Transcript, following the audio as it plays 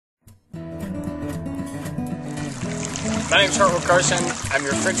My name's Hartwell Carson. I'm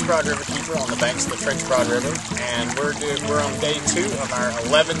your French Broad River keeper on the banks of the French Broad River, and we're on day 2 of our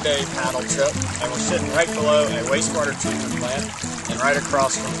 11-day paddle trip, and we're sitting right below a wastewater treatment plant and right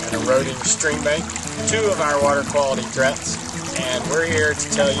across from an eroding stream bank, 2 of our water quality threats, and we're here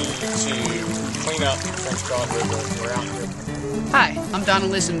to tell you to clean up the French Broad River. We're out here. Hi, I'm Donna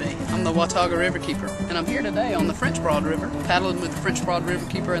Lisenby. I'm the Watauga River Keeper, and I'm here today on the French Broad River, paddling with the French Broad River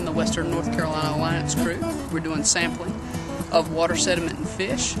Keeper and the Western North Carolina Alliance crew. We're doing sampling of water sediment and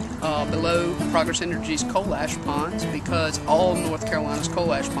fish below Progress Energy's coal ash ponds, because all North Carolina's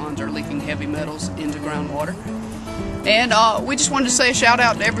coal ash ponds are leaking heavy metals into groundwater. And we just wanted to say a shout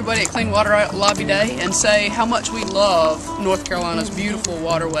out to everybody at Clean Water Lobby Day and say how much we love North Carolina's beautiful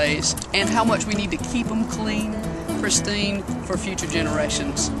waterways and how much we need to keep them clean, pristine for future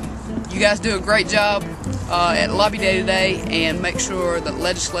generations. You guys do a great job at Lobby Day today, and make sure that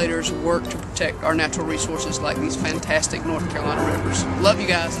legislators work to protect our natural resources like these fantastic North Carolina rivers. Love you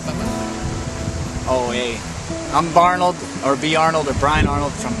guys. Bye-bye. Oh, hey. I'm Barnold, or B. Arnold, or Brian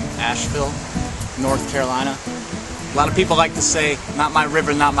Arnold from Asheville, North Carolina. A lot of people like to say, not my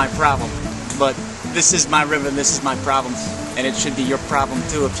river, not my problem. But this is my river, this is my problem. And it should be your problem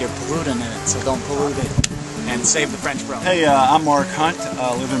too if you're polluting in it, so don't pollute it. And save the French Broad. Hey, I'm Mark Hunt.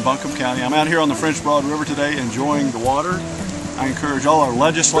 I live in Buncombe County. I'm out here on the French Broad River today enjoying the water. I encourage all our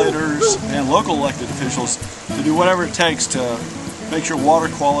legislators and local elected officials to do whatever it takes to make sure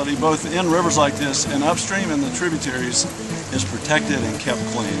water quality, both in rivers like this and upstream in the tributaries, is protected and kept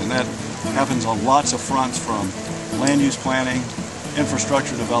clean. And that happens on lots of fronts, from land use planning,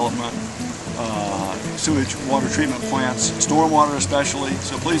 infrastructure development, sewage water treatment plants, stormwater especially.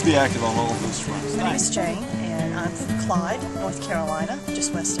 So please be active on all of those fronts. My name is Jane, and I'm from Clyde, North Carolina,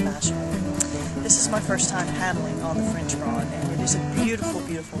 just west of Asheville. This is my first time paddling on the French Broad, and it is a beautiful,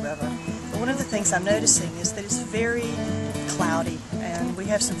 beautiful river. But one of the things I'm noticing is that it's very cloudy, and we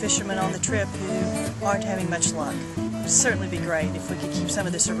have some fishermen on the trip who aren't having much luck. It would certainly be great if we could keep some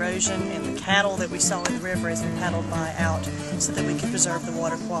of this erosion and the cattle that we saw in the river as we paddled by out, so that we could preserve the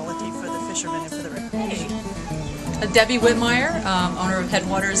water quality for the fishermen and for the river. Hey, Debbie Whitmire, owner of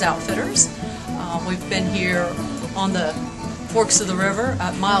Headwaters Outfitters. We've been here on the forks of the river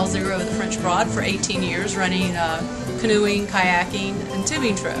at mile 0 of the French Broad for 18 years, running canoeing, kayaking, and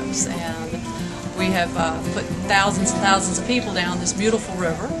tubing trips. And we have put thousands and thousands of people down this beautiful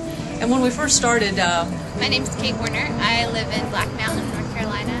river. And when we first started... My name's Kate Warner. I live in Black Mountain, North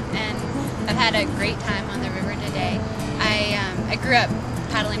Carolina, and I've had a great time on the river today. I grew up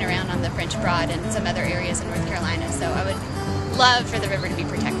paddling around on the French Broad and some other areas in North Carolina, so I would love for the river to be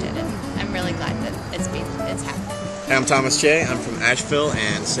protected, and I'm really glad that it's happening. Hey, I'm Thomas J. I'm from Asheville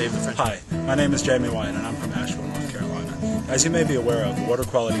and Save the French. Hi, my name is Jamie White, and I'm from Asheville, North Carolina. As you may be aware of, water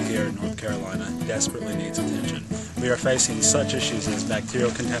quality here in North Carolina desperately needs attention. We are facing such issues as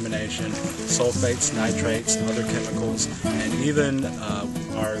bacterial contamination, sulfates, nitrates, other chemicals, and even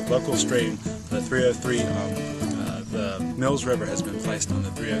our local stream, the 303, the Mills River has been placed on the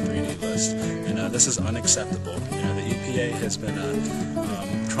 303D list, and this is unacceptable. You know, the EPA has been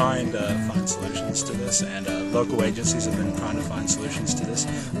trying to find solutions to this, and local agencies have been trying to find solutions to this.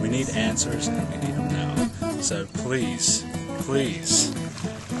 We need answers, and we need them now. So please, please,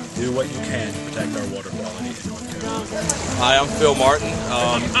 do what you can to protect our water quality in North Carolina. Hi, I'm Phil Martin.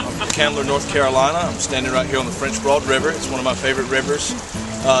 I'm from Candler, North Carolina. I'm standing right here on the French Broad River. It's one of my favorite rivers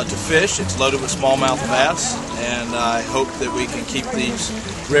to fish. It's loaded with smallmouth bass, and I hope that we can keep these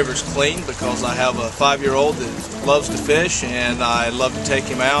rivers clean, because I have a 5-year-old that loves to fish, and I love to take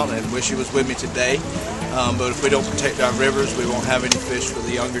him out and wish he was with me today. But if we don't protect our rivers, we won't have any fish for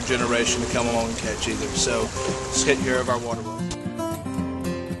the younger generation to come along and catch either. So let's take care of our waterways.